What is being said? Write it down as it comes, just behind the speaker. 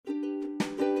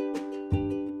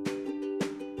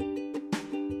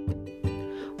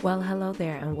Well, hello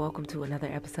there, and welcome to another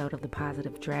episode of the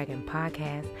Positive Dragon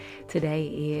Podcast. Today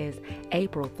is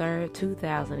April 3rd,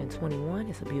 2021.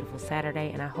 It's a beautiful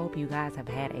Saturday, and I hope you guys have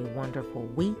had a wonderful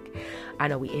week. I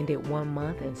know we ended one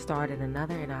month and started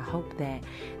another, and I hope that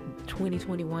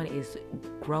 2021 is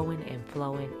growing and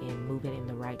flowing and moving in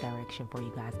the right direction for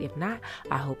you guys. If not,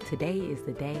 I hope today is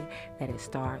the day that it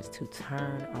starts to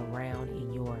turn around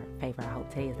in your favor. I hope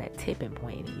today is that tipping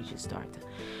point and you just start to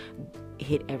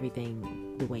hit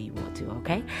everything the way you want to,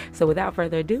 okay? So without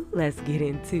further ado, let's get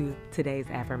into today's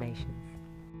affirmations.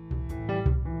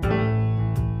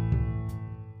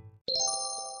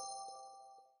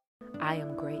 I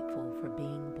am grateful for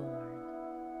being born.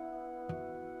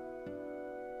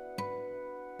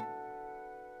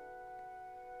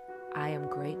 I am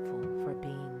grateful for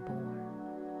being born.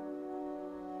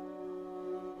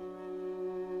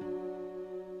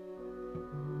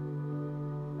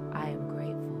 I am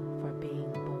grateful for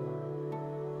being born.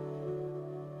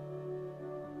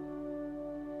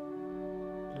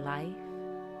 Life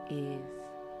is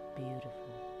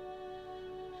beautiful.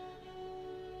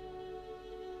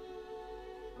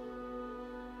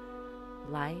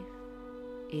 Life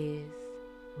is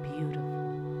beautiful.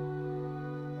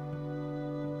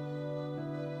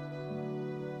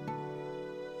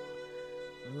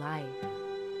 Life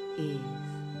is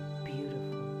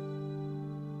beautiful.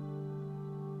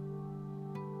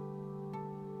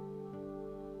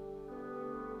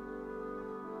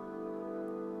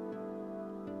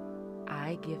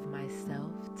 I give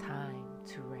myself time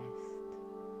to rest.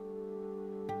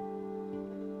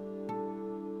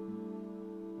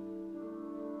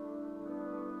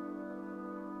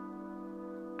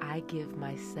 I give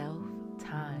myself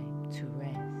time to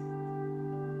rest.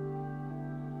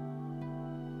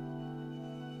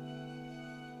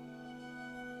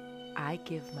 I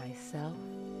give myself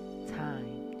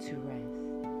time to rest.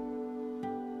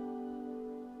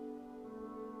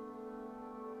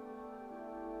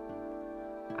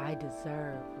 I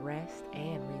deserve rest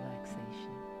and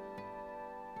relaxation.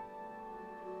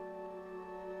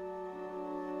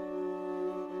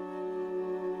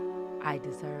 I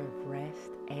deserve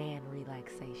rest and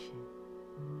relaxation.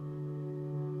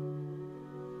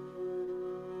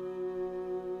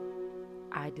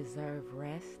 I deserve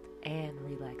rest and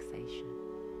relaxation.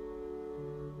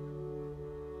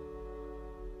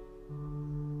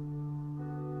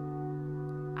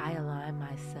 I align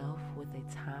myself with a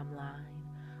timeline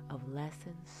of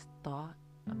lessons taught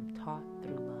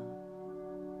through love.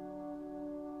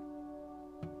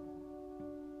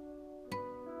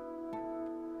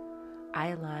 I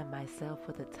align myself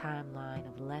with a timeline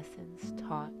of lessons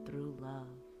taught through love.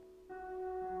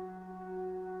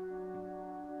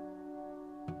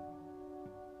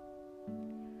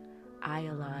 I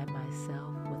align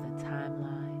myself with a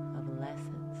timeline of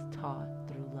lessons taught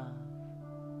through love.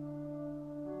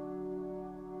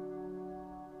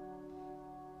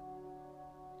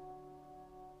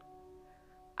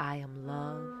 I am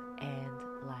love and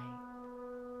light.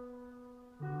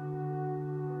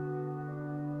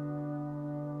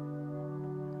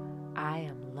 I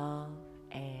am love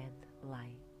and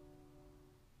light.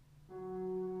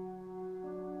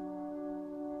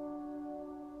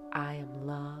 I am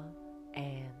love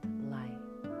and light.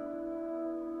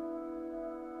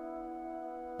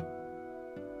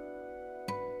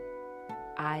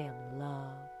 I am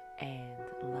love and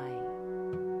light.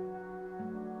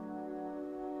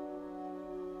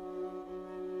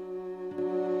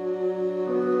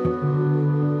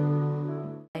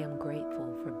 I am grateful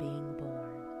for being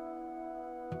born.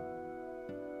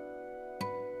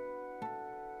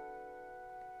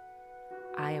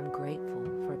 I am grateful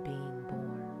for being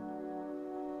born.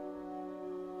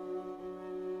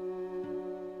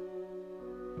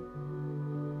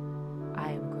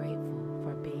 I am grateful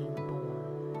for being born.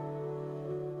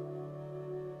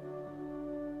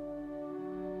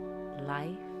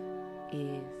 Life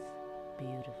is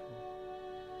beautiful.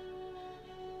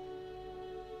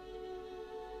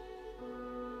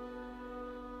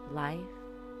 Life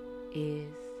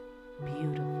is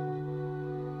beautiful.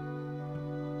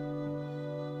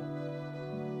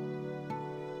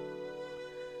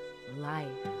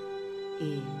 Life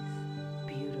is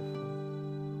beautiful.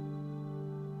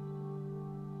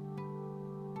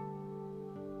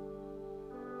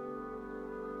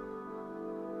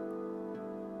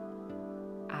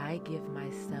 I give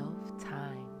myself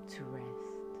time to rest.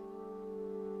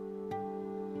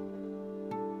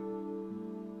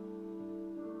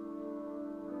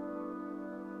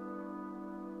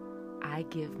 I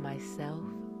give myself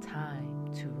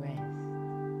time to rest.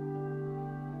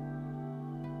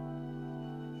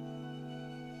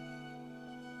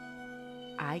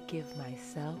 I give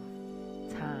myself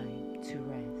time to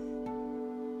rest.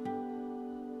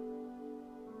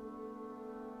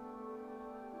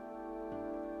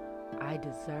 I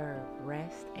deserve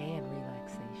rest and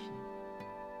relaxation.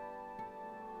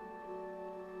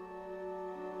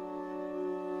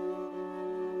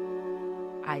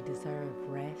 I deserve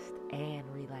rest and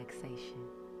relaxation.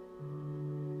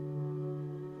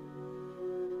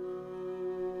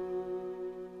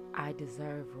 I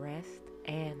deserve rest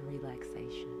and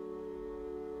relaxation.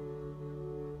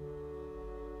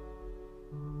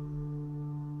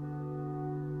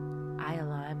 I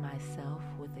align myself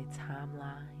with a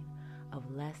timeline of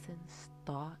lessons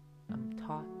taught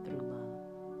through love.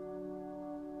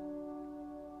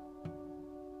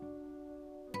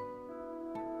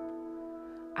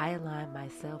 I align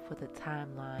myself with a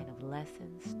timeline of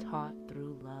lessons taught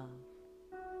through love.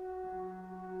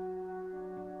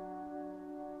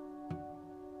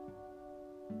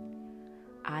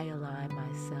 I align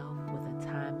myself with a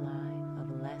timeline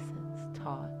of lessons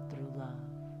taught through love.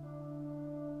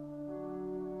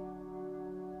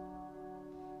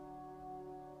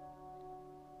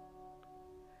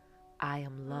 I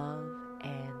am love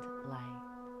and light.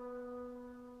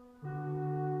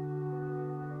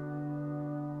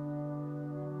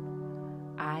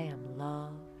 I am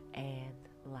love and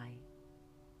light.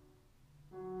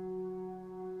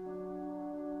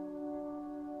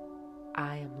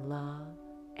 I am love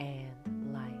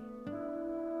and light.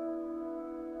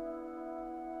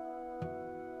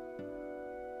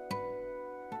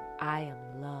 I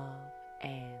am love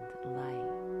and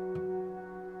light.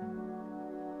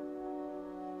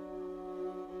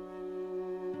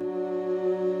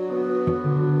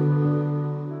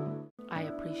 I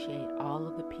appreciate all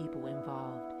of the people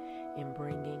involved in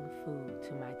bringing food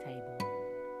to my table.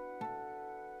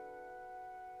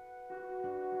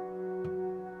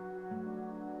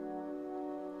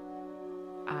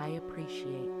 I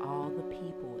appreciate all the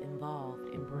people involved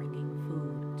in bringing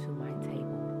food to my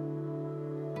table.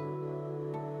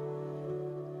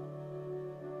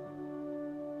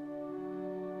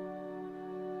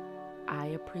 I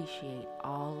appreciate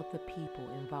all of the people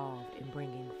involved in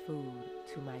bringing food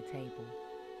to my table.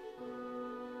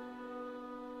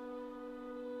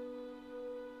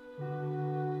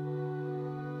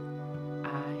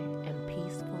 I am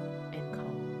peaceful and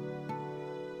calm.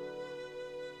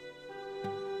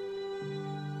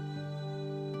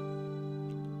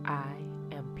 I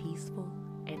am peaceful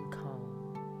and calm.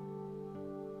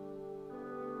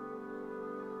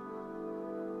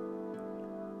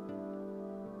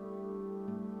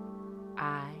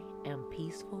 I am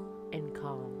peaceful and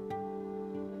calm.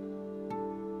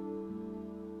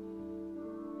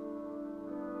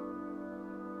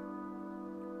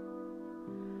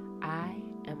 I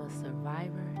am a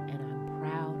survivor and I'm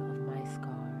proud of my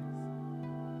scars.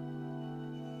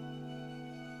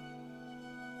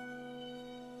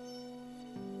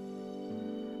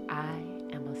 I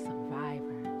am a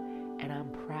survivor and I'm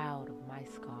proud of my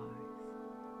scars.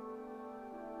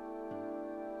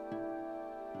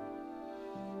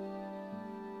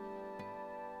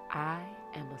 I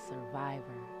am a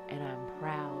survivor and I'm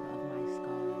proud of my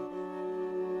scars.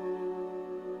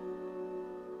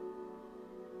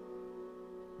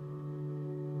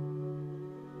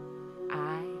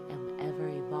 I am ever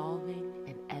evolving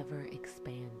and ever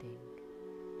expanding.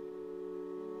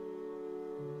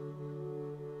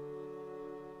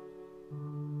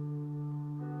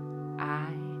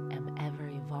 I am ever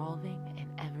evolving and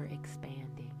ever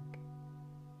expanding.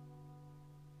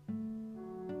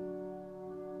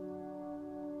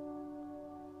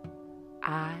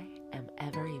 I am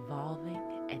ever evolving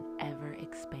and ever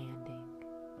expanding.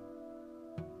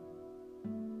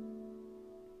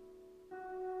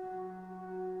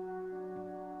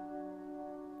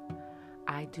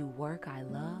 I do work I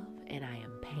love and I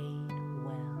am paid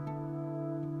well.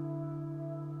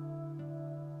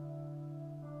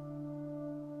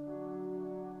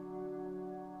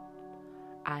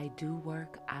 I do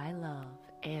work I love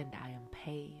and I am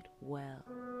paid well.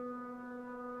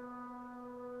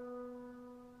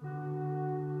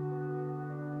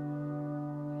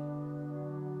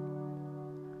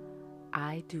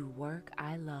 I do work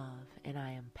I love and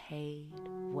I am paid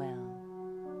well.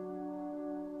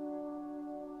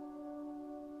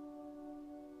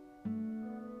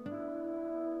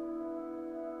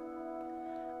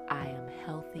 I am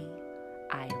healthy,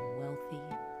 I am wealthy,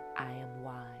 I am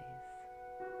wise.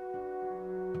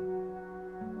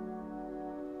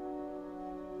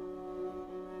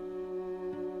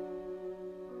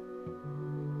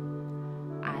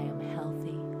 I am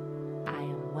healthy, I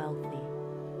am wealthy,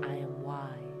 I am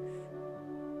wise.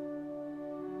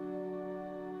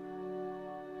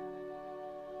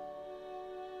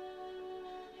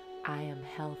 I am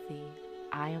healthy.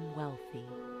 I am wealthy.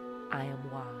 I am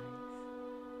wise.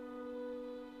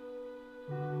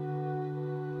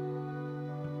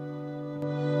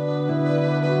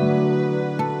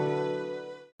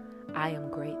 I am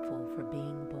grateful for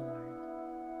being born.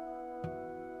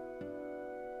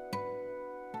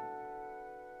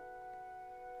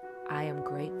 I am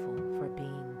grateful for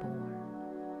being born.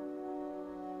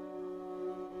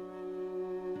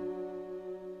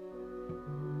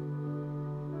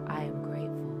 I am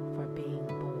grateful for being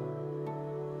born.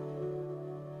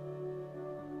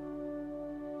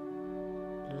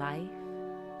 Life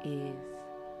is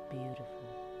beautiful.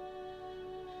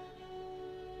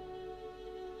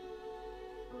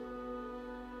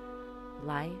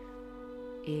 Life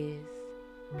is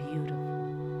beautiful.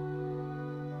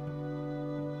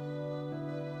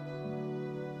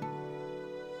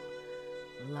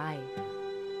 Life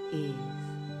is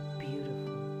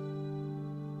beautiful.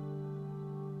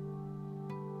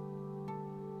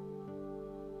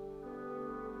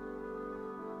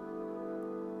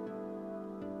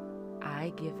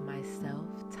 I give myself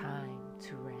time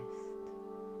to rest.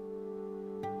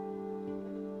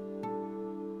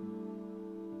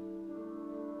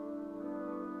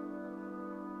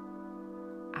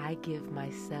 I give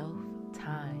myself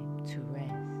time to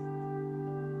rest.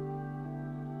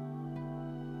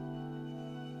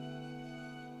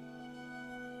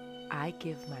 I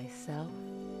give myself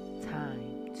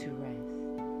time to rest.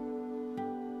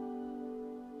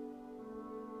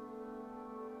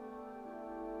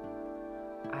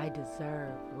 I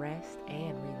deserve rest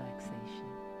and relaxation.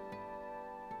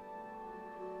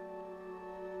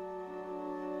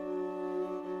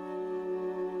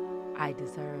 I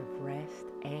deserve rest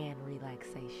and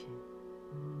relaxation.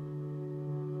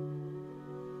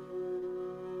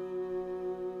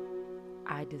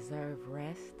 I deserve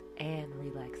rest and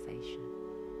relaxation.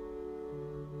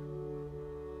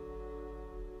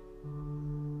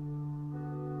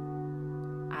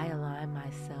 I align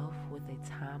myself with a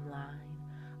timeline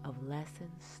of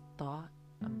lessons taught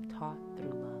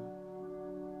through love.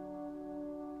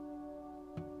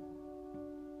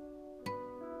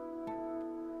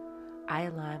 I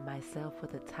align myself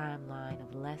with a timeline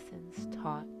of lessons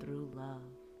taught through love.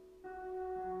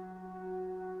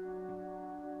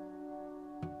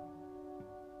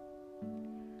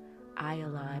 I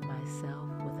align myself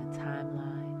with a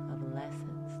timeline of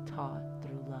lessons taught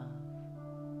through love.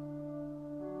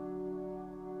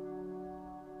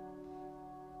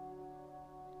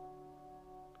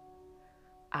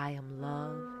 I am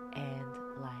love and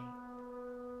light.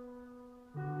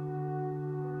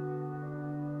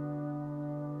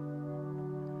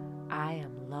 I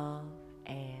am love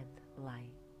and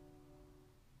light.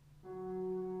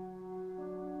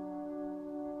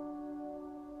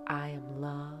 I am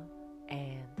love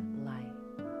and light.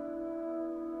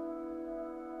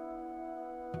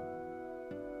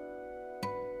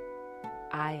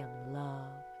 I am love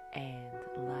and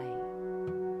light.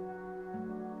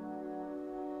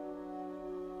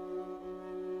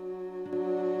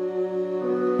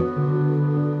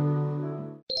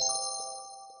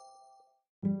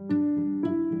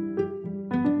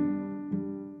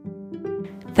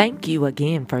 Thank you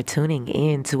again for tuning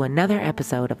in to another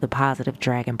episode of the Positive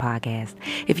Dragon Podcast.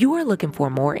 If you are looking for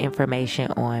more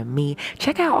information on me,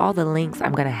 check out all the links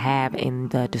I'm going to have in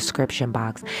the description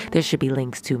box. There should be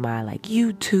links to my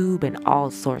YouTube and all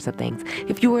sorts of things.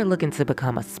 If you are looking to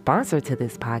become a sponsor to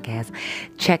this podcast,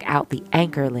 check out the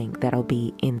Anchor link that'll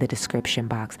be in the description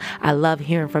box. I love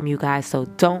hearing from you guys, so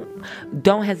don't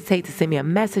hesitate to send me a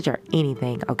message or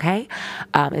anything, okay?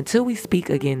 Until we speak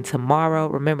again tomorrow,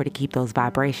 remember to keep those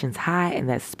vibrations high and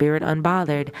that spirit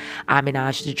unbothered. I'm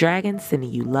Minaj the Dragon,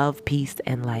 sending you love, peace,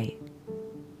 and light.